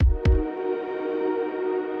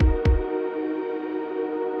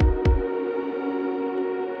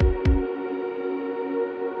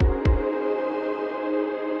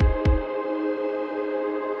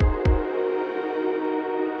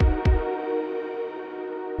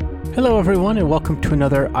Hello everyone and welcome to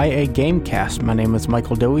another iAGameCast. My name is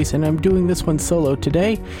Michael Dowies and I'm doing this one solo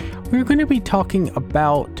today. We're going to be talking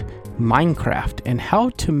about Minecraft and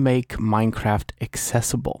how to make Minecraft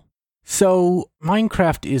accessible. So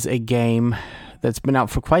Minecraft is a game that's been out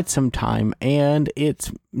for quite some time, and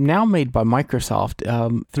it's now made by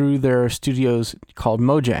Microsoft through their studios called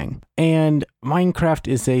Mojang. And Minecraft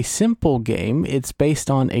is a simple game. It's based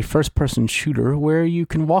on a first-person shooter where you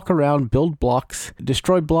can walk around, build blocks,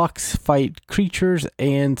 destroy blocks, fight creatures,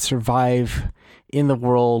 and survive in the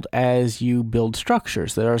world as you build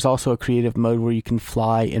structures. There's also a creative mode where you can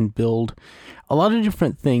fly and build a lot of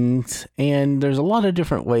different things, and there's a lot of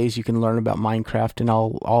different ways you can learn about Minecraft, and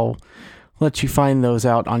I'll let you find those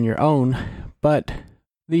out on your own. But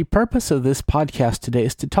the purpose of this podcast today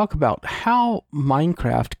is to talk about how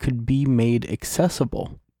Minecraft could be made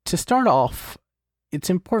accessible. To start off, it's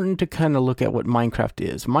important to kind of look at what Minecraft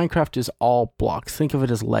is. Minecraft is all blocks. Think of it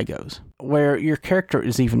as Legos, where your character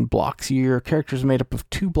is even blocks. Your character is made up of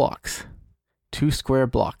 2 blocks, 2 square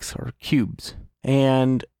blocks or cubes.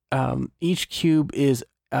 And each cube is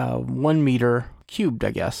 1 meter cubed, I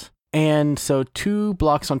guess. And so 2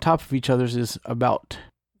 blocks on top of each other is about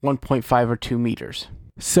 1.5 or 2 meters.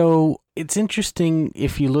 So it's interesting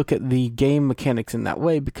if you look at the game mechanics in that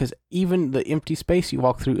way, because even the empty space you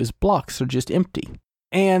walk through is blocks, they're just empty.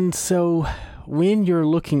 And so when you're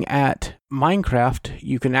looking at Minecraft,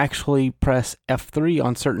 you can actually press F3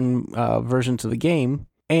 on certain versions of the game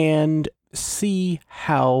and see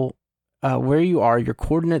how where you are, your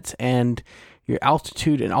coordinates and your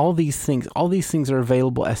altitude and all these things are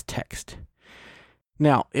available as text.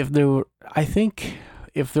 Now, if there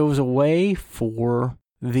was a way for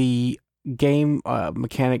the game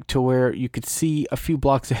mechanic to where you could see a few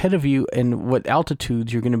blocks ahead of you and what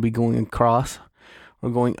altitudes you're going to be going across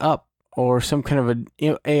or going up, or some kind of an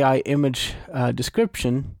AI image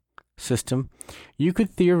description system, you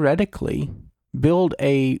could theoretically build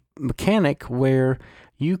a mechanic where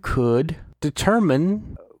you could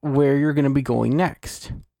determine where you're going to be going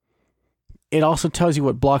next. It also tells you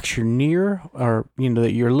what blocks you're near, or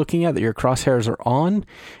that you're looking at, that your crosshairs are on.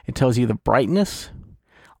 It tells you the brightness.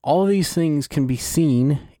 All of these things can be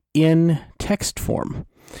seen in text form.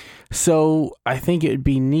 So I think it'd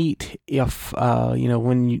be neat if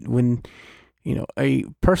when a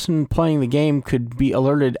person playing the game could be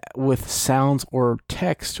alerted with sounds or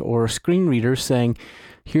text or screen readers saying,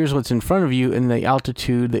 here's what's in front of you and the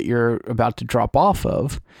altitude that you're about to drop off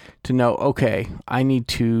of, to know, okay, I need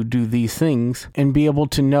to do these things, and be able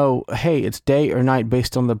to know, hey, it's day or night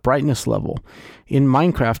based on the brightness level. In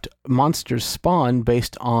Minecraft, monsters spawn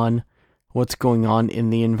based on what's going on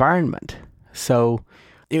in the environment. So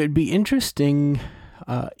it would be interesting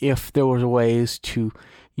if there were ways to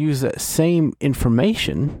use that same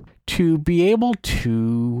information to be able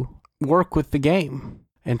to work with the game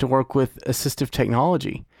and to work with assistive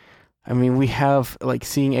technology. I mean, we have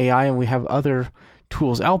Seeing AI, and we have other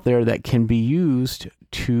tools out there that can be used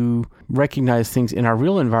to recognize things in our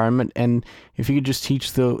real environment. And if you could just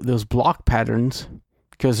teach those block patterns,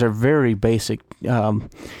 because they're very basic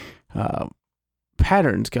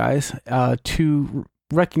patterns, guys, to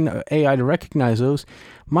recognize AI to recognize those,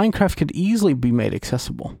 Minecraft could easily be made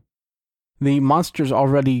accessible. The monsters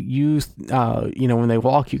already use, when they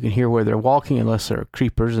walk, you can hear where they're walking, unless they're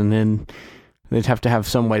creepers, and then they'd have to have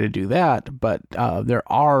some way to do that. But there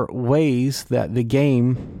are ways that the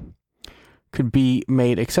game could be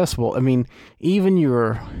made accessible. I mean, even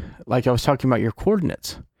like I was talking about, your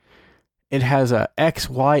coordinates. It has a X,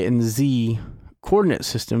 Y, and Z coordinate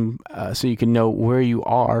system, so you can know where you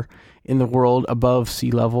are in the world above sea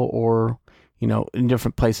level, or, in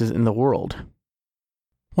different places in the world.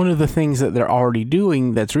 One of the things that they're already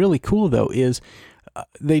doing that's really cool, though, is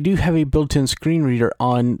they do have a built-in screen reader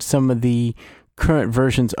on some of the current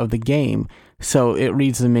versions of the game. So it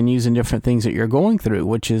reads the menus and different things that you're going through,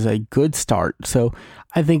 which is a good start. So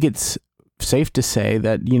I think it's safe to say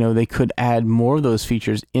that, they could add more of those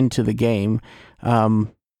features into the game,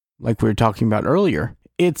 like we were talking about earlier.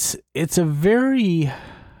 It's a very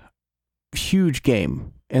huge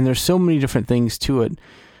game, and there's so many different things to it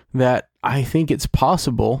that I think it's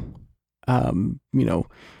possible,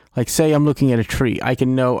 say I'm looking at a tree. I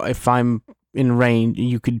can know if I'm in range.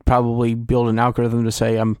 You could probably build an algorithm to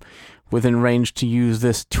say I'm within range to use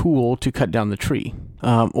this tool to cut down the tree.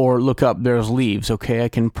 Or look up, there's leaves. Okay, I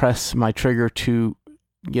can press my trigger to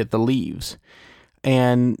get the leaves.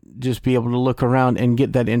 And just be able to look around and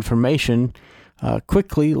get that information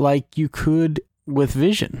quickly, like you could with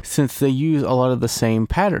vision, since they use a lot of the same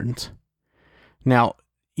patterns. Now,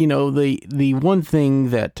 the one thing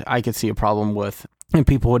that I could see a problem with and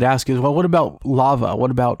people would ask is, well, what about lava?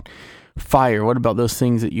 What about fire? What about those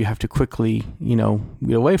things that you have to quickly,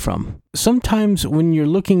 get away from? Sometimes when you're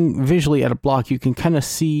looking visually at a block, you can kind of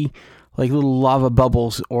see like little lava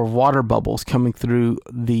bubbles or water bubbles coming through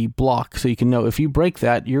the block. So you can know if you break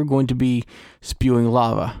that, you're going to be spewing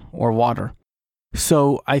lava or water.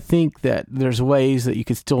 So I think that there's ways that you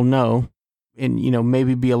could still know and,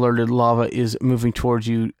 maybe be alerted lava is moving towards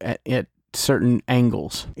you at certain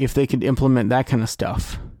angles. If they could implement that kind of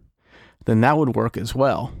stuff, then that would work as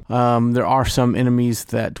well. There are some enemies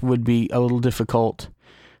that would be a little difficult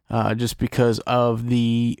just because of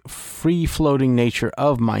the free-floating nature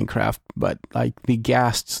of Minecraft, but like the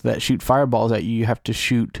ghasts that shoot fireballs at you, you have to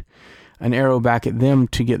shoot an arrow back at them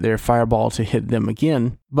to get their fireball to hit them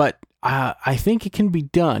again. But I think it can be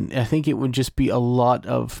done. I think it would just be a lot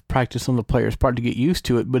of practice on the player's part to get used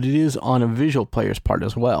to it, but it is on a visual player's part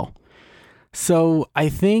as well. So I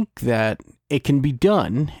think that it can be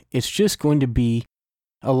done. It's just going to be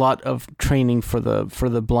a lot of training for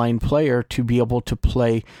the blind player to be able to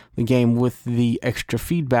play the game with the extra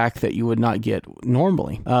feedback that you would not get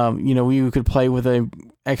normally. We could play with a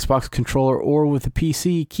Xbox controller or with a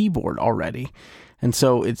PC keyboard already. And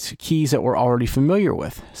so it's keys that we're already familiar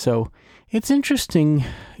with. So it's interesting,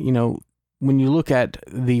 when you look at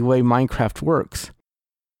the way Minecraft works,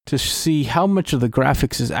 to see how much of the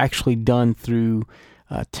graphics is actually done through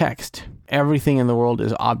text. Everything in the world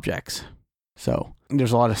is objects. So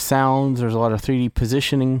there's a lot of sounds, there's a lot of 3D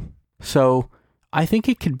positioning. So I think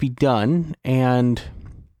it could be done, and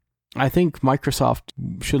I think Microsoft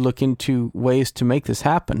should look into ways to make this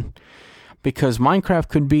happen, because Minecraft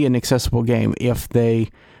could be an accessible game if they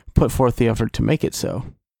put forth the effort to make it so.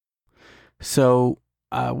 So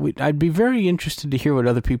I'd be very interested to hear what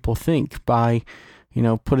other people think by,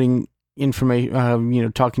 putting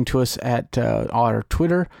information, talking to us at our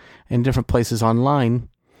Twitter and different places online.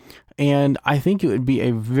 And I think it would be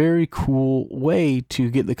a very cool way to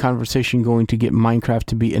get the conversation going to get Minecraft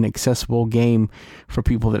to be an accessible game for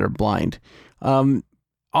people that are blind.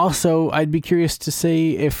 Also, I'd be curious to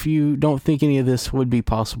say if you don't think any of this would be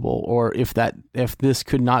possible, or if this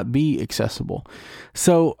could not be accessible.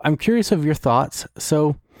 So I'm curious of your thoughts.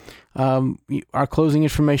 So our closing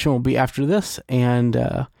information will be after this,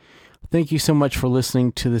 and thank you so much for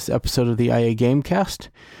listening to this episode of the iAGameCast.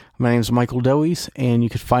 My name is Michael Dowies, and you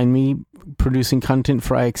can find me producing content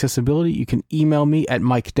for iAccessibility. You can email me at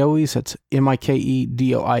Mike Dowies, that's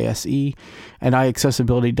MikeDoise, at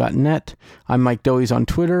iAccessibility.net. I'm Mike Dowies on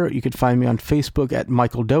Twitter. You can find me on Facebook at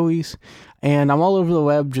Michael Dowies, and I'm all over the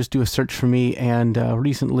web. Just do a search for me, and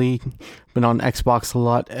recently been on Xbox a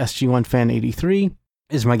lot. SG1Fan83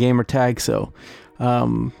 is my gamer tag, so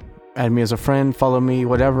add me as a friend, follow me,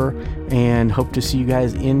 whatever, and hope to see you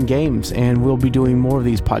guys in games. And we'll be doing more of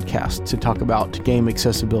these podcasts to talk about game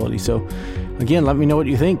accessibility. So again, let me know what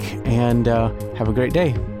you think, and have a great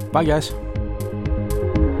day. Bye, guys.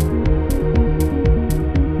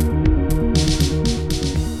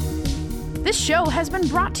 This show has been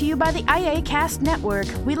brought to you by the iACast Network.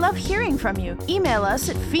 We love hearing from you. Email us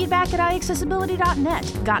at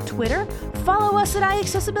feedback@iAccessibility.net. Got Twitter? Follow us at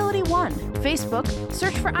iAccessibility1. Facebook,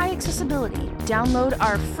 search for iAccessibility. Download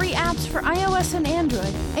our free apps for iOS and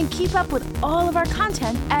Android, and keep up with all of our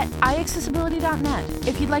content at iAccessibility.net.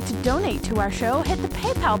 If you'd like to donate to our show, hit the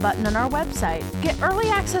PayPal button on our website. Get early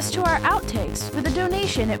access to our outtakes with a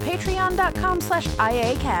donation at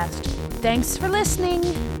patreon.com/iACast. Thanks for listening.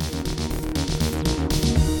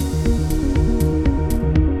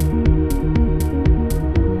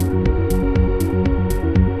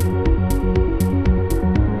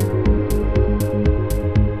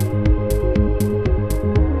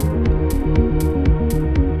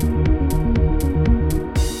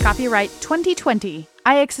 Copyright 2020,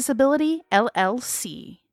 iAccessibility, LLC.